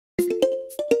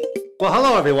Well,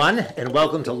 hello everyone, and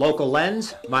welcome to Local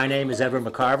Lens. My name is Evan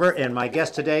McCarver, and my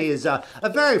guest today is a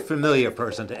very familiar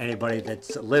person to anybody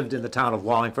that's lived in the town of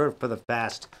Wallingford for the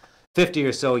past 50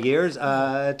 or so years,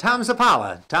 Tom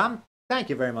Zappalla. Tom, thank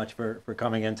you very much for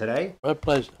coming in today. My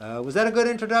pleasure. Was that a good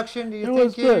introduction? Do you It think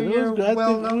was good. It you're was good.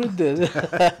 well I known? think we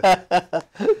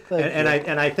did.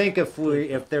 And I think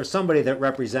if there's somebody that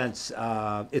represents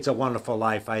It's a Wonderful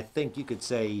Life, I think you could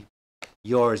say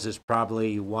yours is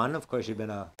probably one. Of course, you've been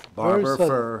a barber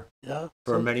for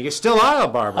many years. Still are a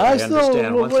barber, I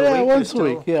understand. Once a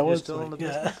week. Yeah, once a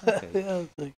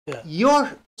week. Yeah.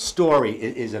 Your story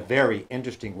is a very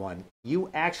interesting one.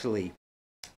 You actually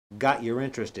got your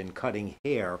interest in cutting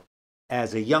hair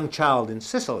as a young child in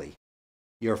Sicily.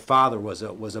 Your father was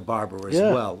a barber as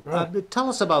well. Right. Tell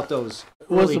us about those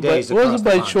early days. It wasn't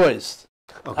by choice.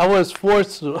 Okay. I was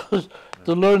forced to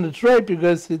learn the trade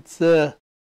because it's a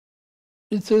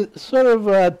sort of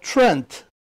a trend.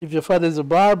 If your father is a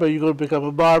barber, you're going to become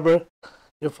a barber.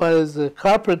 If your father is a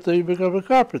carpenter, you become a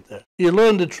carpenter. You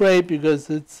learn the trade because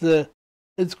it's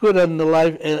good in the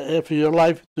life for your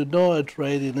life to know a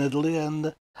trade in Italy,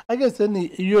 and I guess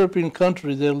any European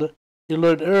country you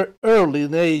learn early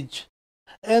in age.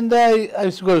 And I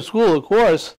used to go to school, of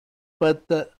course, but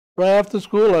right after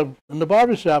school, I'm in the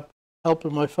barber shop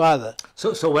helping my father.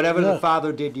 So whatever the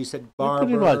father did, you said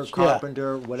barber,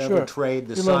 carpenter, whatever trade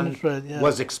the son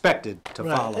was expected to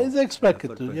follow. It's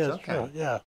expected to,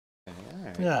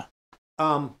 yes,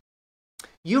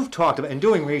 You've talked about, in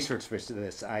doing research for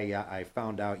this, I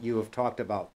found out you have talked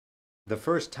about the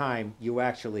first time you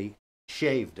actually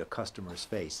shaved a customer's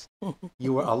face.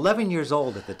 You were 11 years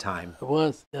old at the time. I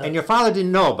was, and your father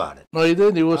didn't know about it. No, he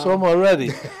didn't. He was home already.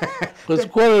 It was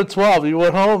 11:45. He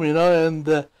went home,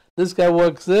 and this guy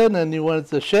walks in, and he wanted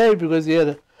to shave because he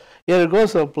had to go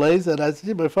someplace. And I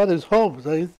said, my father's home.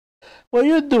 So he said, well,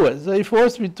 you do it. So he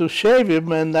forced me to shave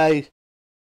him, and I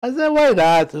said, why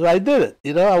not? So I did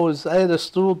it. I had a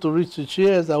stool to reach the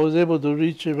chairs. I was able to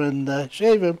reach him and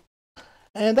shave him.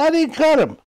 And I didn't cut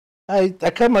him. I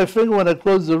cut my finger when I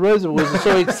closed the razor. I was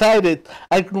so excited.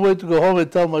 I couldn't wait to go home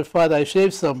and tell my father I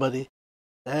shaved somebody.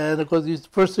 And of course, the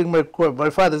first thing my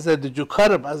father said, did you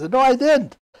cut him? I said, no, I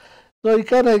didn't. So he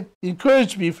kind of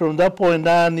encouraged me from that point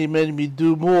on. He made me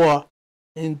do more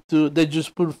they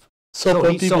just put soap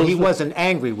on people's... So he wasn't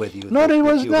angry with you? No, he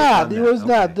was not. He was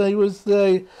not.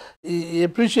 He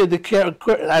appreciated the care.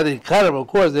 I didn't cut him, of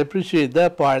course. I appreciated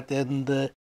that part. And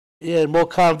he had more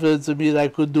confidence in me that I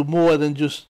could do more than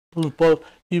just put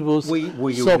people's... Were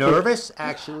you nervous,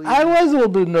 actually? I was a little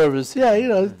bit nervous,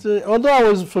 although I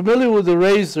was familiar with the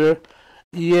razor,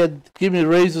 he had given me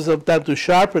razors sometimes to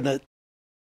sharpen it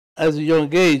as a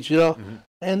young age, Mm-hmm.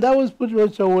 And that was pretty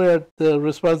much aware the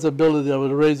responsibility of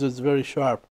a razor is very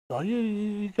sharp. So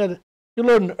you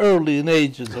learn early in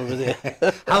ages over there.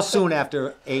 How soon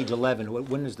after age 11?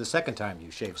 When is the second time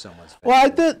you shaved someone's face? Well, I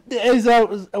did, as I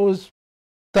was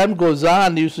time goes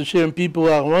on, you used to shave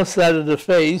people on one side of the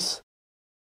face,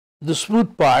 the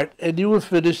smooth part, and you would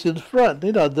finish in front,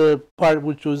 the part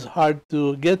which was hard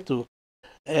to get to.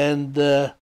 And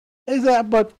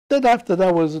but then after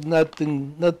that was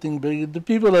nothing big. The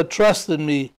people that trusted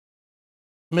me,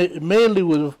 mainly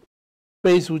with a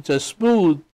face which is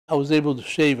smooth, I was able to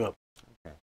shave them.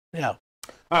 Okay. Yeah.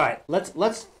 All right,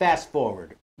 let's fast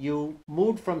forward. You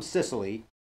moved from Sicily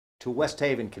to West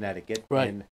Haven, Connecticut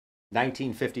in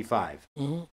 1955.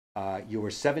 Mm-hmm. You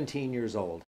were 17 years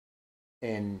old,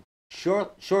 and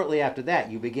shortly after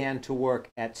that, you began to work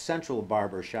at Central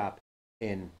Barber Shop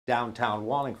in downtown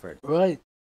Wallingford. Right.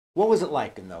 What was it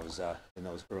like in those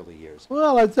early years?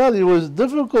 Well, I tell you, it was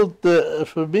difficult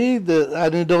for me. I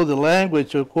didn't know the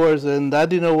language, of course, and I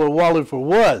didn't know where Wallingford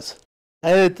was. I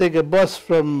had to take a bus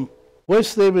from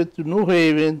West Haven to New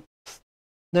Haven,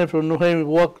 then from New Haven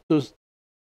walk to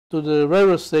the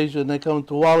railroad station, and come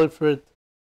to Wallingford.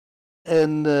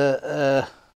 And it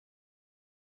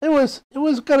was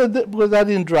kind of because I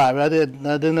didn't drive. I didn't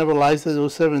have a license. I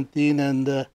was 17,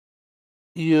 and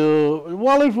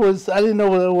Wallingford was, I didn't know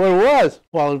where it was,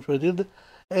 Wallingford,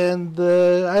 and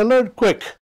I learned quick.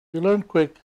 You learn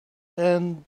quick,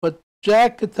 but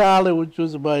Jack Catale, which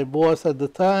was my boss at the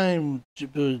time,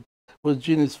 was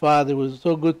Jeannie's father, was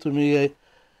so good to me.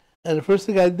 And the first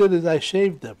thing I did is I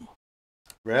shaved him.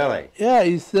 Really? Yeah,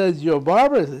 he says, you're a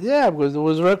barber? I said, yeah, because it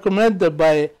was recommended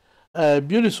by a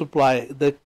beauty supply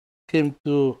that came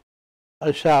to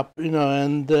a shop,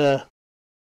 and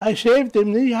I shaved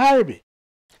him, and he hired me.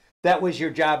 That was your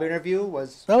job interview?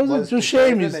 That was to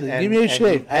shave me. Give me a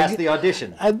shave. You passed the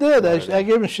audition. I did. I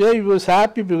gave him a shave. He was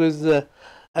happy because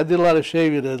I did a lot of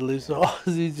shaving at least, so it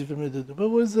was easy for me to do. But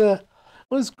it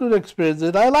was good experience.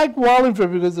 And I like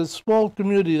Wallingford because it's a small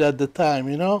community at the time,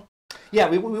 you know. Yeah,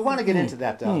 we want to get into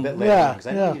that a bit later on, because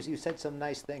I know you said some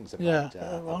nice things about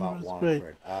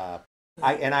Wallingford.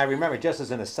 I remember, just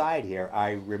as an aside here,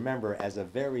 I remember as a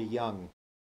very young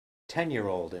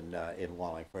 10-year-old in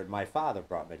Wallingford, my father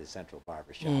brought me to Central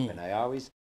Barbershop, and I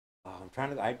always,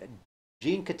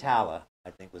 Gene Catala,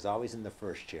 I think, was always in the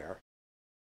first chair.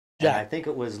 And I think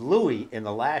it was Louis in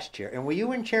the last chair. And were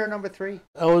you in chair number 3?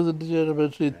 I was in chair number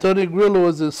 3. Tony Grillo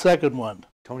was the second one.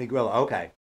 Tony Grillo,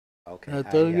 okay. Okay.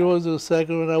 Tony Grillo was the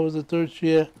second one. I was the third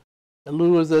chair. And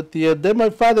Louis was at the end. Then my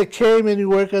father came and he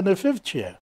worked on the 5th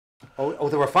chair. Oh,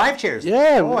 there were 5 chairs?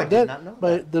 Yeah. Oh, I did not know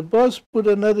that. The boss put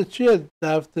another chair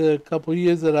after a couple of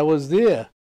years that I was there.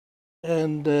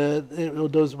 And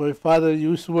my father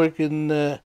used to work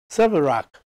in Seven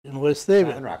Rock in West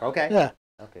Haven. Seven Rock, okay. Yeah.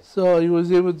 Okay. So he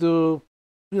was able to,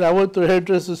 I went to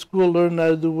hairdresser school, learned how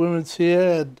to do women's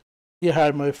hair, and he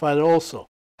hired my father also.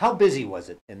 How busy was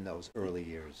it in those early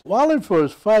years? Wallingford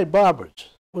was 5 barbers.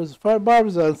 It was 5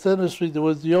 barbers on Center Street. There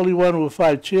was the only one with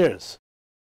 5 chairs.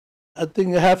 I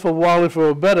think half of Wallingford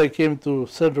or better came to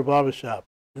Central Barbershop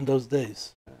in those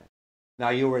days. Now,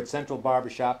 you were at Central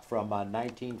Barbershop from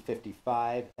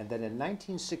 1955, and then in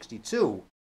 1962,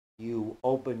 you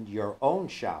opened your own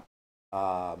shop,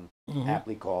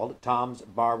 aptly called Tom's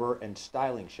Barber and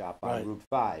Styling Shop on Route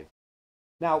 5.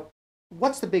 Now,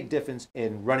 what's the big difference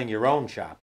in running your own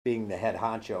shop, being the head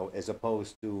honcho, as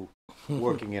opposed to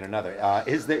working in another?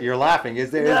 You're laughing.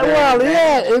 Is there?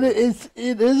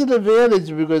 It is an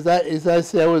advantage because, as I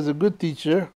say, I was a good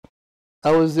teacher.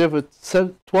 I was there for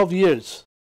 12 years,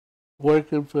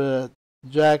 working for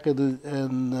Jack and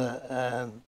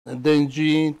then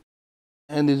Gene,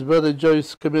 and his brother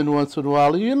Joyce come in once in a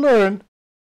while. You learn.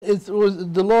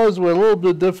 The laws were a little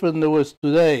bit different than it was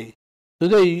today.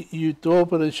 Today, to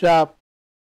open a shop,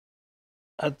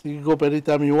 I think you go up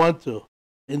anytime you want to.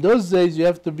 In those days, you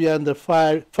have to be under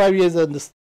 5 years under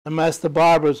a master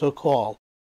barber, so called,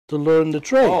 to learn the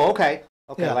trade. Oh, okay.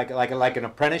 Okay, yeah. like an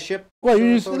apprenticeship? Well, you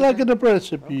use like an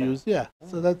apprenticeship you use, yeah.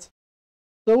 So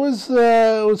it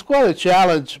was quite a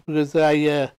challenge because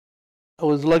I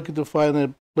was lucky to find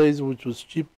a place which was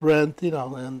cheap rent,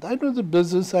 and I knew the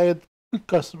business. I had good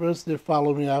customers. They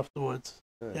followed me afterwards.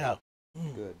 Good. Yeah.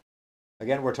 Good.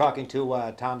 Again, we're talking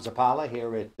to Tom Zappalla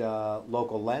here at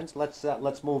Local Lens.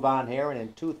 Let's move on here. And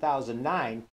in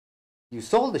 2009, you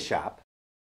sold the shop,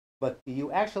 but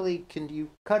can you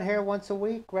cut hair once a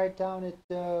week right down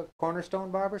at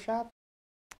Cornerstone Barbershop?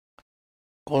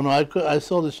 Oh no, I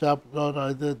sold the shop. No,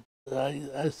 I did.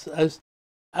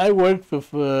 I worked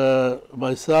for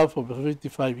myself for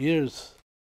 55 years.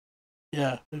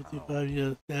 Yeah, 55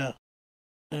 years. Yeah,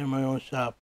 in my own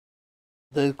shop.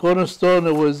 The Cornerstone,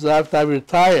 it was after I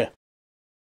retired.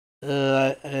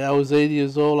 I was 80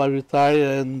 years old. I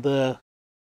retired, and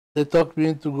they talked me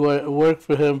into go work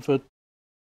for him for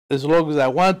as long as I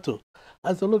want to.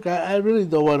 I said, look, I really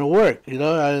don't want to work,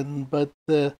 but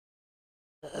the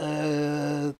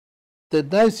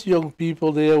nice young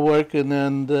people there working,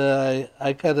 and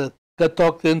I kind of got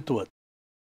talked into it.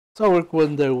 So I work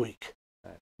 1 day a week.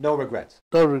 No regrets?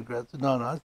 No regrets,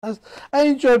 no. I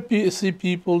enjoy see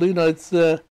people, it's,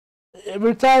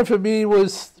 retire for me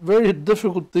was a very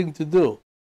difficult thing to do.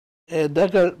 And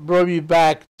that brought me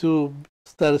back to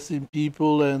start seeing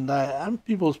people, and I'm a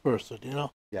people's person,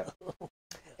 Yeah.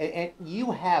 And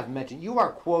you have mentioned, you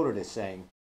are quoted as saying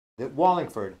that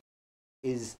Wallingford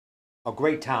is a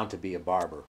great town to be a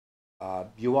barber.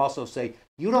 You also say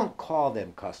you don't call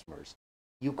them customers,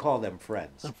 you call them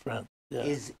friends. A friend, yeah.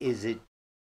 Is it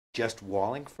just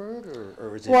Wallingford,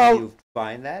 or is it you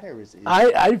find that, or is it?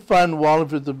 I find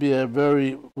Wallingford to be a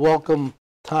very welcome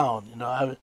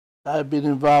town. I've been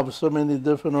involved with so many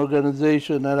different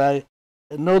organizations that I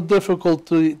had no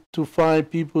difficulty to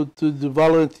find people to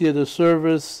volunteer the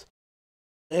service,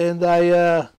 and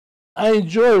I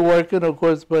enjoy working, of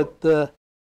course, but the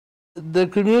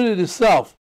community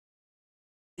itself.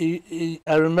 I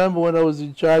remember when I was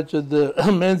in charge of the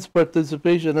men's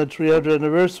participation at 300th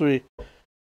anniversary.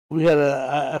 We had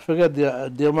I forget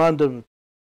the amount of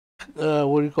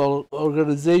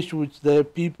organization which the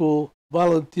people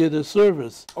volunteer the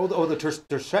service. The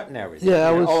tercentenary. Yeah,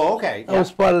 I was. Oh, okay. I was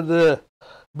part of the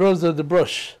Brothers of the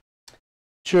Brush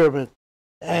chairman,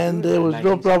 and there was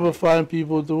no problem finding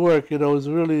people to work. It was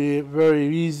really very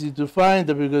easy to find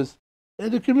them because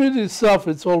in the community itself,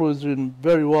 it's always been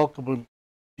very welcoming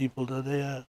people that they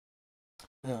are.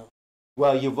 Yeah.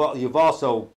 Well, you've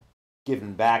also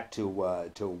given back to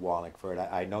Wallingford.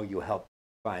 I know you helped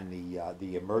find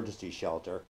the emergency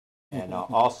shelter, and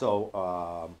also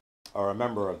are a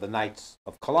member of the Knights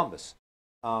of Columbus.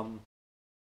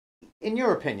 in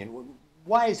your opinion,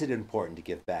 why is it important to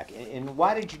give back? And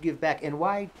why did you give back? And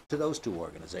why to those two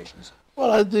organizations?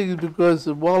 Well, I think it's because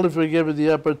Wallingford gave me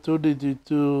the opportunity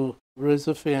to raise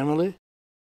a family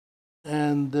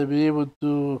and be able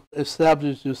to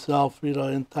establish yourself,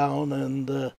 in town. And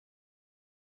the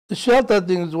shelter, I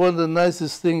think, is one of the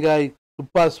nicest things I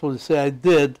could possibly say I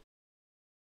did,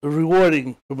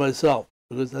 rewarding for myself,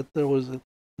 because I thought it was a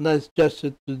nice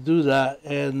gesture to do that.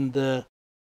 And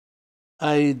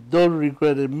I don't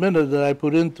regret a minute that I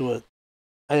put into it.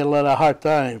 I had a lot of hard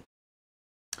time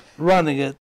running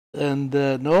it, and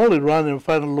not only running,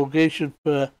 find a location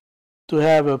to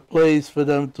have a place for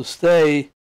them to stay.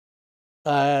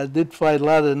 I did find a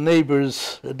lot of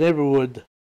neighbors, a neighborhood,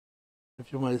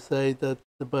 if you might say that,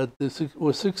 but this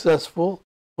was successful.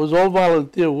 It was all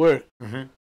volunteer work,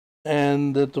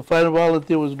 and to find a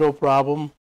volunteer was no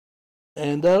problem.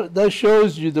 And that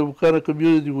shows you the kind of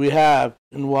community we have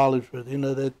in Wallingford.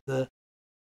 That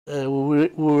we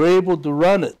were able to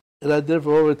run it, and I did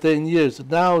for over 10 years.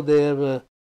 And now they have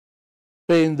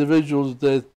pay individuals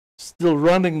that still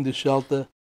running the shelter,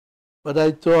 but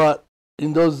I thought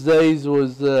in those days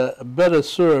was better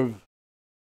served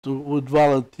with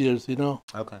volunteers.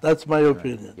 Okay, that's my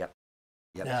opinion. Yep.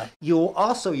 Yeah. You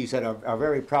also, you said, are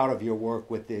very proud of your work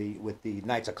with the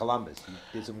Knights of Columbus. You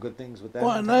did some good things with that.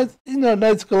 Well, Knights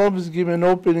of Columbus gave me an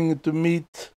opening to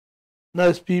meet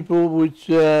nice people, which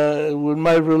with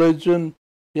my religion,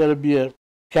 you got to be a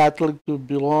Catholic to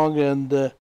belong, and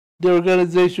the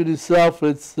organization itself,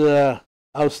 it's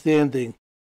outstanding.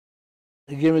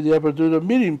 It gave me the opportunity of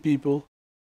meeting people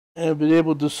and being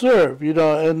able to serve,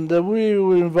 and we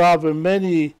were involved in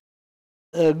many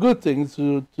good things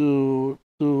to do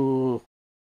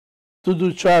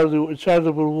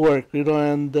charitable work,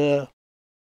 and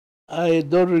I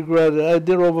don't regret it. I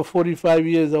did over 45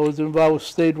 years. I was involved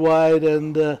statewide,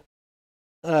 and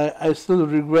I still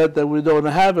regret that we don't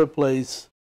have a place.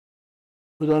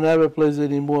 We don't have a place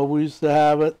anymore. We used to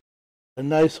have it, a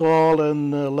nice hall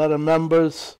and a lot of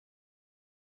members.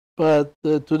 But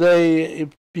today,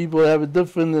 people have a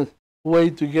different way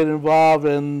to get involved,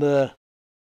 and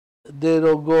they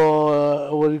don't go,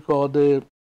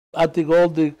 I think all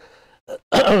the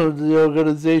the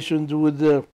organizations with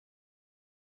the,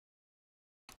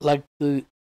 like the,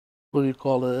 they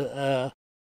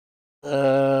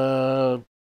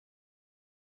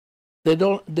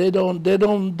don't do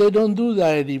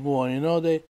that anymore.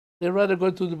 They rather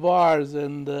go to the bars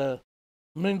and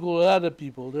mingle with other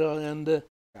people. And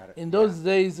in those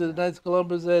days, the Knights of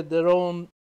Columbus had their own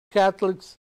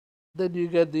Catholics. Then you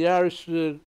get the Irish,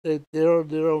 their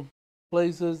own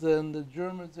places, and the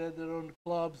Germans had their own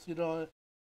clubs. The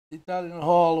Italian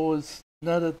Hall was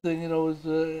another thing.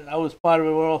 I was part of it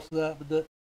also, but the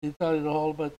Italian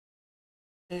Hall, but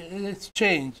it's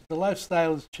changed. The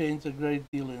lifestyle has changed a great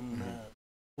deal in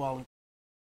Wallingford.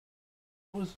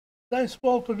 It was a nice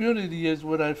small community is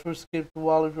when I first came to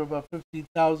Wallingford, about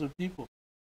 15,000 people.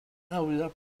 Now we're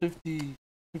up to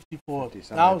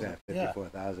 54,000.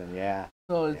 54,000, yeah.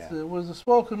 So it was a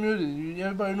small community.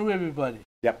 Everybody knew everybody.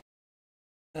 Yep.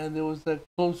 And there was that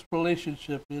close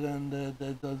relationship, and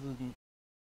that doesn't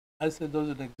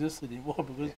exist anymore,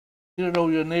 because you don't know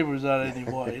who your neighbors are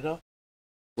anymore,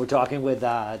 We're talking with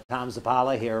Tom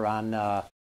Zappalla here on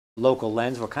Local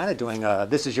Lens. We're kind of doing a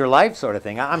 "This Is Your Life" sort of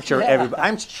thing. I'm sure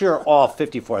I'm sure all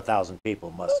 54,000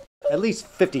 people must, at least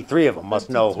 53 of them must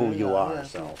know who you are. Yeah,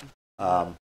 so,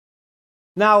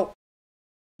 now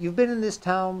you've been in this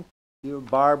town. You're a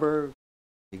barber.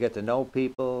 You get to know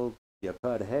people. You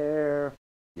cut hair.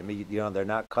 You meet, they're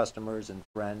not customers and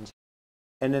friends.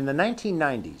 And in the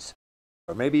 1990s,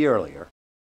 or maybe earlier,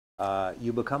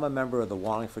 you become a member of the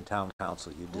Wallingford Town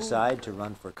Council. You decide to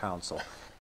run for council.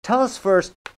 Tell us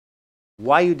first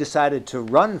why you decided to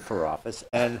run for office.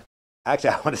 And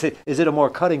actually, I want to say, is it a more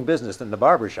cutting business than the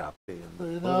barbershop?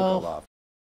 I'm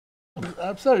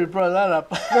sorry you brought that up.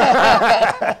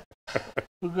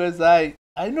 Because I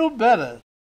know better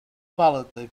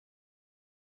politics.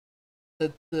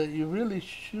 That you really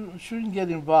shouldn't get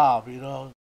involved, you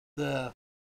don't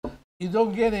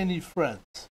get any friends.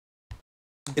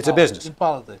 It's a business. In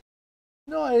politics.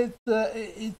 No,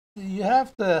 you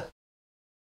have to,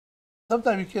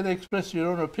 sometimes you can express your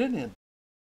own opinion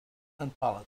on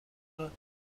politics.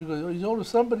 Because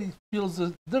somebody feels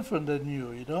different than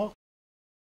you,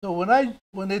 So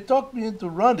when they talked me into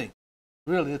running,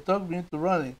 I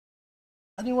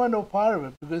didn't want no part of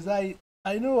it, because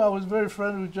I knew I was very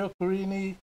friendly with Joe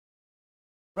Carini,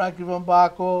 Rocky Van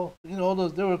Baco, all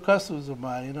those, they were customers of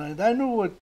mine, and I knew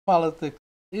what politics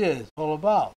is all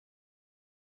about.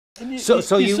 And you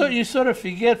sort of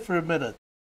forget for a minute.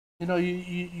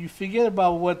 You forget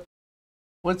about what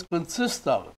what consists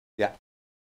of it. Yeah.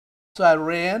 So I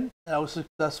ran. I was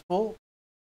successful,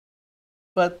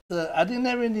 but I didn't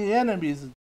have any enemies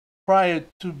prior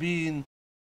to being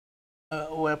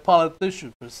a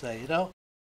politician per se, you know.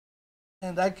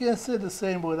 And I can't say the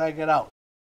same when I get out.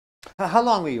 How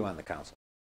long were you on the council?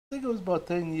 I think it was about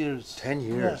 10 years. 10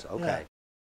 years, yeah, okay.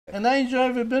 Yeah. And I enjoy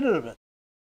every minute of it.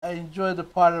 I enjoy the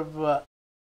part of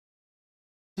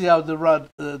see how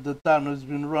the town has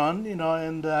been run, you know,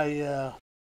 and I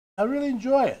really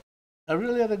enjoy it. I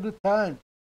really had a good time.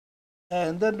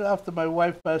 And then after my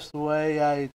wife passed away,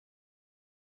 I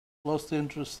lost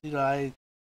interest. You know, I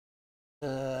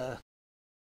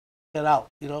get out.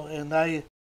 You know, and I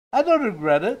don't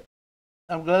regret it.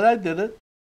 I'm glad I did it.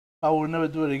 I will never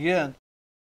do it again.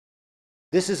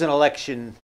 This is an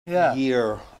election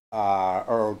year,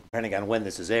 or depending on when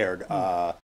this is aired.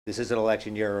 This is an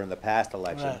election year in the past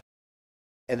election. Right.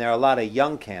 And there are a lot of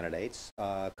young candidates,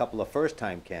 a couple of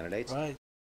first-time candidates. Right.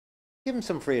 Give them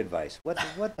some free advice. What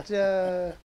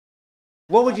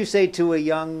would you say to a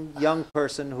young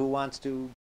person who wants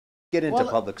to get into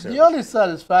public service? The only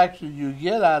satisfaction you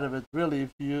get out of it, really,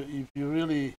 if you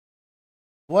really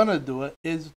want to do it,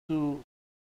 is to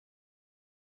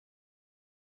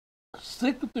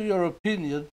stick to your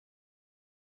opinion,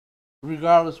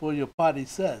 regardless what your party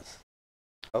says.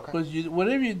 Okay. Because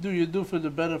whatever you do for the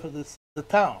benefit of the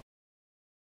town.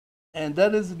 And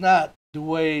that is not the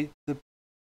way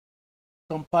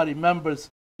some party members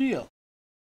feel.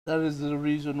 That is the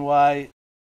reason why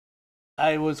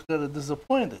I was kind of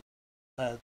disappointed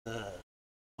at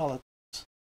politics.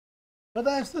 But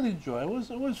I still enjoy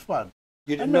it. It was fun.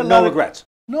 You didn't no regrets?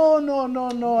 No.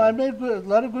 I made a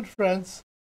lot of good friends.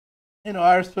 You know,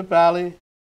 Zappalla,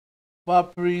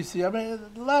 Bob Parisi. I mean,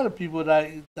 a lot of people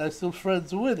that I'm still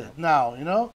friends with it now, you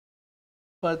know.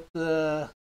 But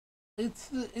it's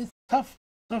tough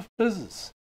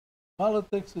business.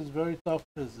 Politics is very tough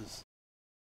business.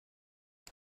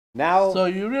 Now, so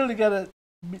you really gotta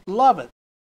love it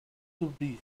to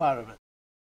be part of it.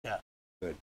 Yeah.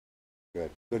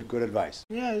 Good advice.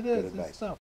 Yeah, it is. It's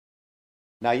tough.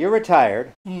 Now you're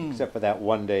retired, except for that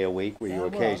one day a week where you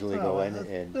occasionally go in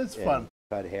and fun.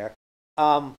 Cut hair.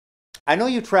 I know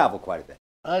you travel quite a bit.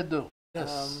 I do.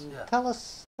 Yes. Tell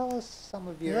us some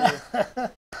of your.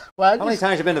 Well, how many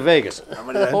times have you been to Vegas?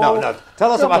 No.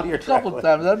 Tell us about your travel. A couple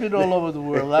times. I've been all over the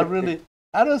world. I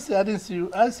see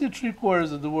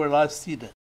 3/4 of the world. I've seen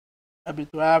it. I've been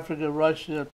to Africa,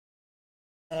 Russia,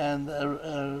 and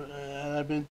I've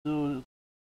been to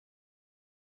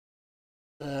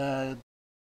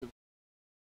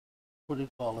what do you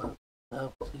call it?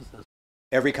 Jesus.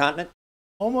 Every continent?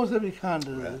 Almost every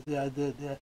continent. Right. Yeah, I did.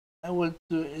 Yeah, I went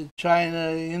to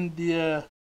China, India.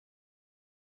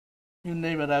 You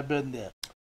name it, I've been there.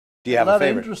 Do you have a favorite? A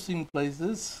lot of interesting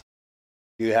places.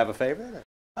 Do you have a favorite?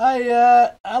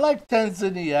 I like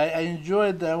Tanzania. I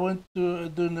enjoyed that. I went to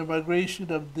during the migration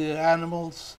of the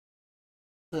animals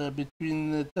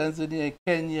between Tanzania and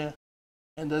Kenya,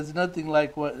 and there's nothing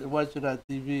like watching on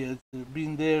TV. It's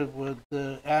being there with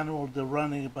the animals, they're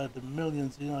running by the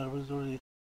millions. You know, it was really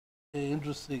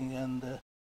interesting. And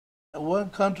one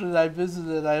country that I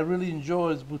visited I really enjoy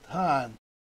is Bhutan.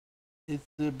 It's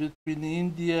between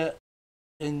India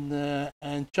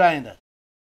and China.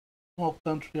 Small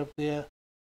country up there,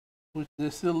 which they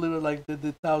still live like they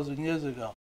did 1,000 years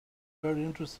ago. Very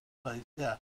interesting place,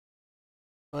 yeah.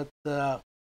 But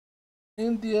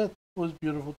India was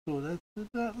beautiful too. That's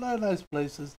a lot of nice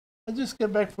places. I just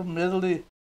came back from Italy.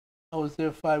 I was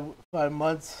there 5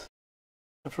 months.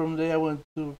 And from there I went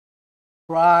to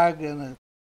Prague and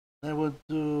I went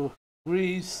to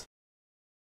Greece.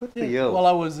 Good for you. While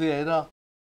I was there, you know.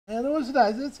 And it was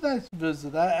nice. It's nice to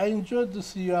visit. I enjoyed to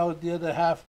see how the other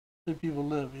half of the people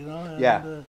live, you know. And,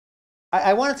 yeah.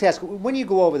 I wanted to ask, when you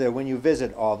go over there, when you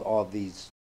visit all these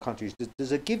countries,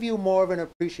 does it give you more of an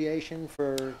appreciation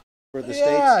for the States?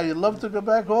 Yeah, you love to go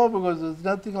back home because there's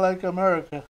nothing like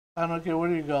America. I don't care where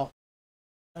you go.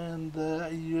 And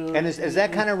is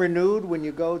that kind of renewed when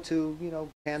you go to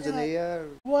Tanzania? Yeah.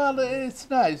 Well, it's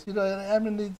nice, you know. I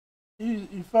mean,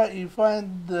 you find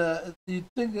you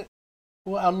think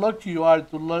how lucky you are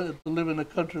to live in a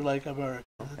country like America.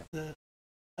 Okay.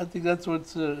 I think that's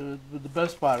what's the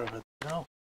best part of it, you know.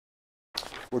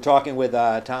 We're talking with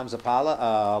Tom Zappalla,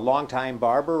 a longtime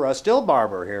barber, still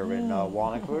barber here in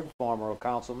Wallingford, former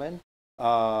councilman,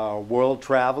 world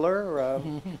traveler.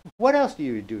 What else do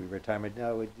you do in retirement?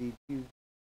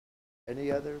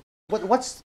 Any other?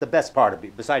 What's the best part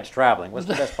of besides traveling? What's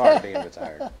the best part of being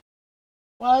retired?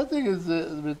 Well, I think it's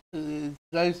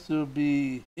nice to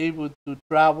be able to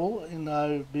travel, and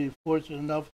I'll be fortunate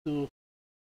enough to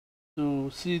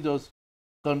see those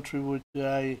country which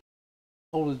I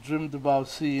always dreamed about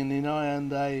seeing,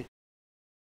 and I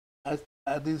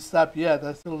didn't stop yet.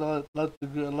 I still like to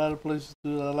go, a lot of places I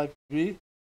like to be.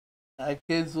 I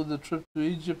canceled the trip to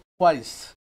Egypt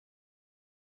twice,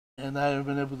 and I haven't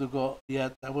been able to go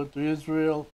yet. I went to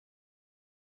Israel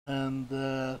and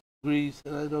Greece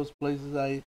and those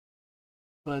places.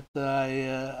 But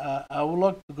I would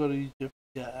like to go to Egypt.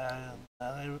 Yeah,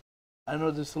 I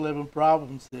know there's 11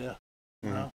 problems there,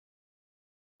 you know.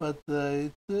 But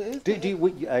I'm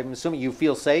assuming you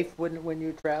feel safe when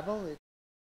you travel.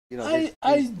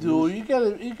 I do. You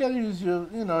gotta use your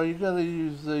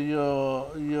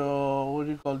what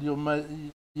do you call it,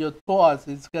 your thoughts.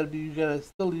 You gotta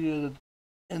still you're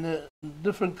in a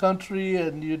different country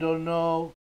and you don't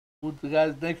know who the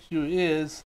guy next to you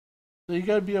is. So you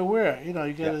gotta be aware. You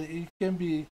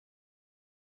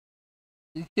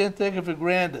can't take it for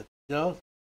granted. The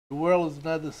world is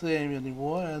not the same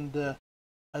anymore, and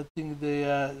I think they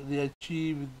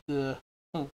achieved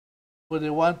what they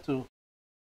want to.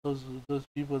 Those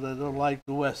people that don't like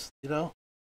the West. Do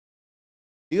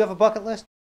you have a bucket list?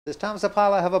 Does Tom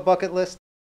Zappalla have a bucket list?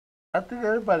 I think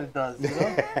everybody does.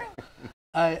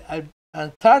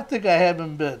 Antarctica I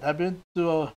haven't been. I've been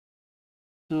to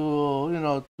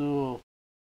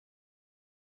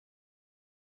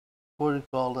what do you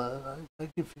call it? I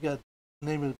can forget the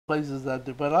name of the places out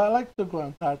there, but I like to go to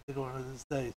Antarctica one of these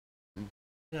days.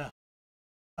 Yeah,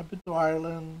 I've been to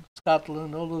Ireland,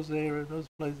 Scotland, all those areas, those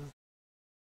places.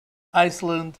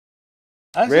 Iceland.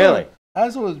 Really?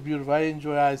 Iceland was beautiful. I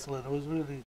enjoy Iceland. It was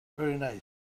really very nice.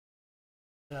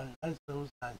 Yeah, Iceland was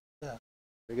nice. Yeah.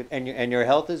 Very good. And your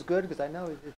health is good, because I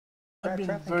know I've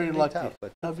been very lucky.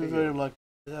 I've been very lucky.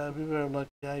 Yeah, I've been very lucky.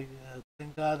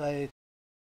 Thank God I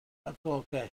feel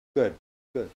okay. Good.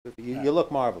 You look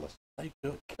marvelous. Thank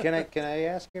you. Can I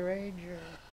ask your age?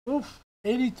 Oof,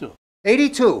 82.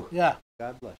 82. Yeah.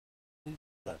 God bless.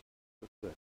 That's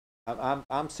good.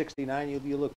 I'm 69.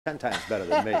 You look 10 times better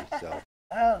than me. So.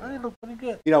 You look pretty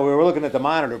good. We were looking at the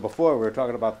monitor before. We were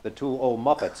talking about the two old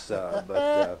Muppets,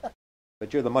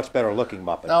 but you're the much better looking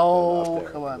Muppet. Oh,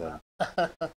 come on now.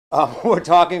 We're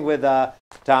talking with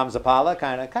Tom Zappalla,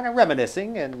 kind of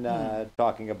reminiscing and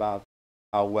talking about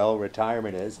how well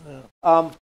retirement is.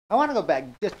 Yeah. I want to go back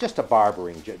just to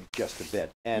barbering just a bit.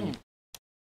 And,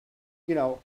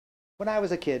 when I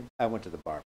was a kid, I went to the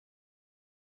barber.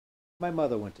 My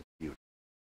mother went to the beauty.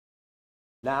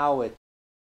 Now it's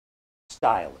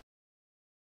styling,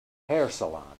 hair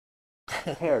salon,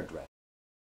 hairdresser.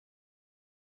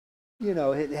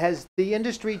 Has the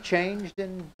industry changed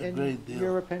in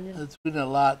your opinion? It's been a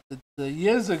lot.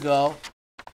 Years ago,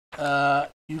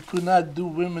 you could not do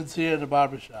women's hair in the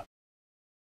barbershop.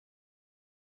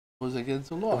 It was against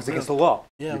the law. It was against the law?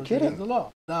 Yeah, You're kidding. Against the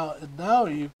law. Now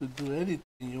you could do anything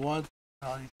you want,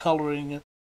 coloring it.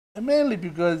 And mainly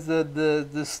because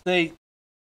the state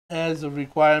has a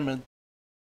requirement.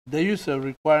 They used to have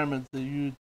requirements that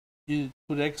you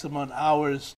put X amount of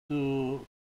hours to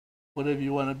whatever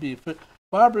you want to be.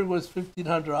 Barbering was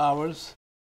 1,500 hours.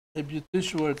 A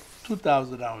beautician was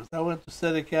 2,000 hours. I went to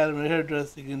State Academy of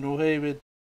Hairdressing in New Haven.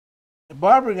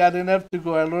 Barbering, I didn't have to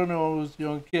go. I learned when I was a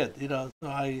young kid, So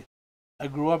I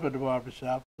grew up at the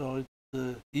barbershop, so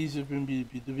it's easier for me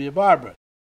to be a barber.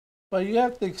 But you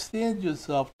have to extend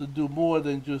yourself to do more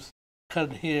than just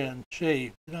cut hair and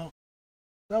shave, So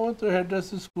I went to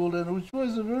hairdressing school, which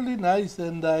was really nice,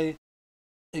 and it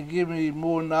gave me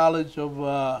more knowledge of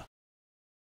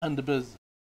on the business.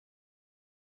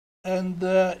 And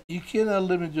you cannot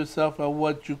limit yourself on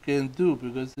what you can do,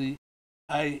 because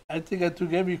I think I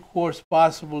took every course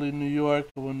possible in New York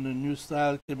when the new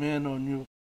style came in, or new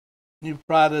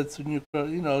products,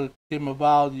 came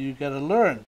about. You got to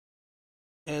learn,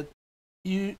 and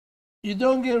you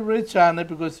don't get rich on it,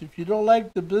 because if you don't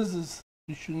like the business,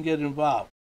 you shouldn't get involved.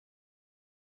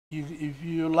 If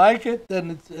you like it,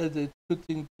 then it's a good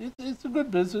thing. It's a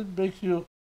good business. It makes you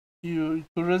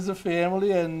raise a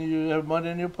family, and you have money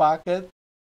in your pocket.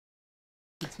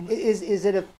 Is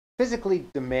it a physically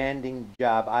demanding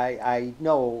job? I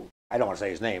know, I don't want to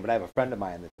say his name, but I have a friend of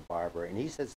mine that's a barber, and he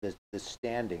says this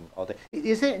standing all day.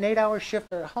 Is it an 8-hour shift,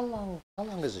 or how long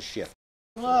is a shift?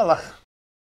 Well,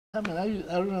 I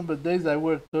remember days I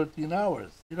worked 13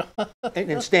 hours,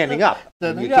 And standing up.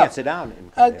 You can't sit down.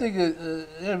 I think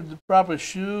having the proper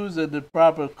shoes and the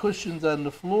proper cushions on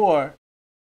the floor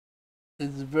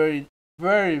is very,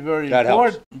 very, very important.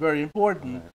 Helps. Very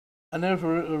important. Right. I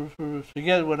never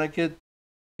forget when I came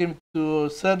to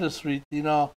Center Street,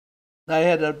 I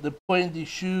had the pointy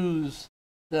shoes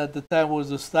that at the time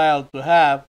was a style to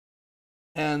have.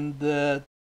 And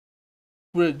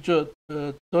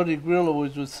Tony Grillo,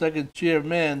 which was second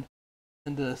chairman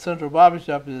in the Central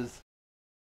Barbershop, is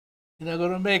you're not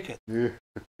going to make it. You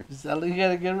got to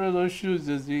get rid of those shoes.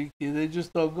 They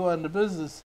just don't go in the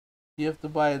business. You have to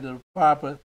buy the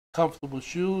proper, comfortable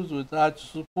shoes with arch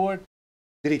support.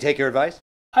 Did he take your advice?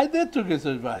 I did take his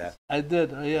advice. Yeah. I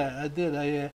did. I did.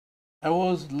 I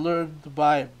always learned to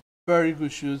buy very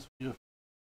good shoes for your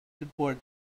support.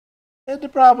 And the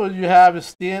problem you have is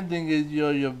standing is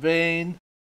your vein.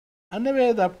 I never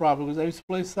had that problem because I used to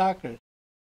play soccer.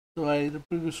 So I had a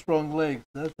pretty good strong legs.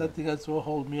 I think that's what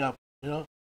hold me up, you know?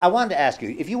 I wanted to ask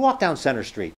you, if you walk down Center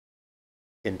Street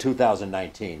in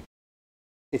 2019,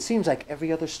 it seems like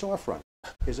every other storefront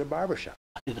is a barbershop.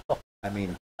 I know. I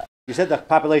mean, you said the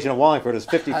population of Wallingford is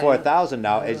 54,000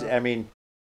 now. Is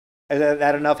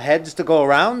that enough heads to go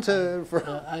around?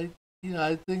 I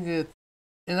think it,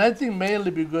 and I think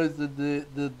mainly because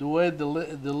the way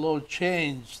the law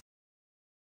changed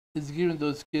is giving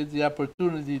those kids the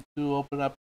opportunity to open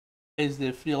up as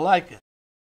they feel like it.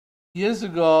 Years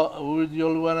ago, we were the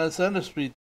only one on Center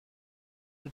Street.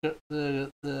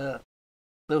 There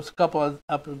was a couple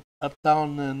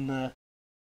uptown, and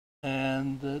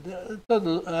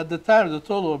at the time, the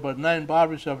total were about 9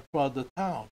 barbershops throughout the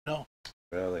town. You know?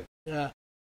 Really? Yeah.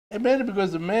 And mainly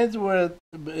because the men were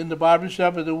in the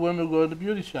barbershop and the women were in the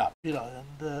beauty shop, you know.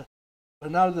 And but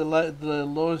now the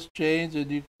laws changed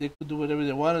and they could do whatever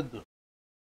they want to do.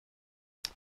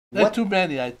 Not too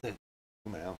many, I think.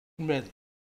 Well, too many.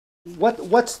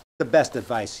 What's the best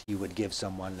advice you would give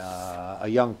someone, a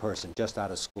young person just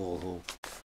out of school who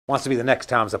wants to be the next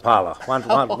Tom Zappalla,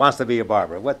 wants to be a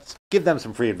barber? Give them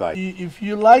some free advice. If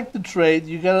you like the trade,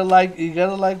 you gotta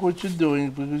like what you're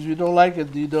doing, because if you don't like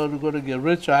it, you're going to get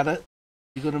rich on it.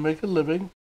 You're going to make a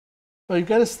living, but you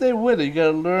gotta stay with it. You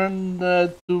gotta learn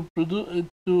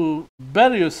to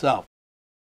better yourself.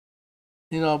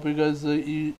 You know, because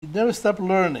you never stop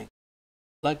learning.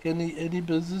 Like any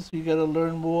business, you gotta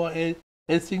learn more.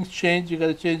 As things change, you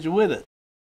gotta change with it.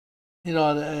 You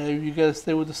know, you gotta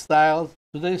stay with the style.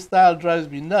 Today's style drives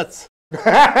me nuts. But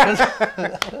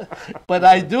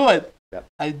I do it. Yep.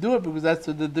 I do it because that's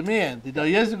the demand. You know,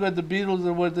 years ago the Beatles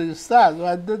were the style, so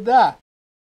I did that.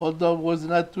 Although it was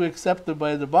not too accepted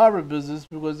by the barber business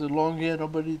because the long hair,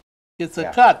 nobody gets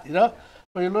a cut, you know.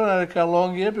 But you learn how to cut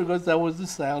long hair because that was the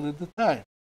style at the time.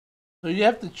 So you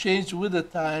have to change with the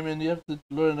time, and you have to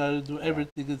learn how to do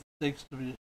everything it takes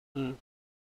to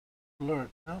learn.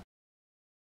 You know?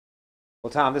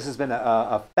 Well, Tom, this has been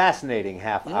a fascinating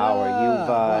half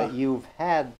hour. You've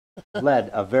led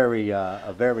a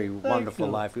very wonderful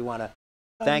life. We want to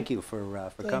thank you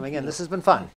for coming in. This has been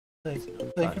fun. Thank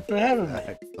you. Thank you for having me.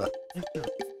 Thank you.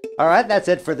 All right, that's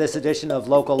it for this edition of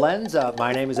Local Lens.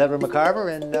 My name is Edward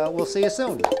McCarver, and we'll see you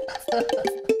soon.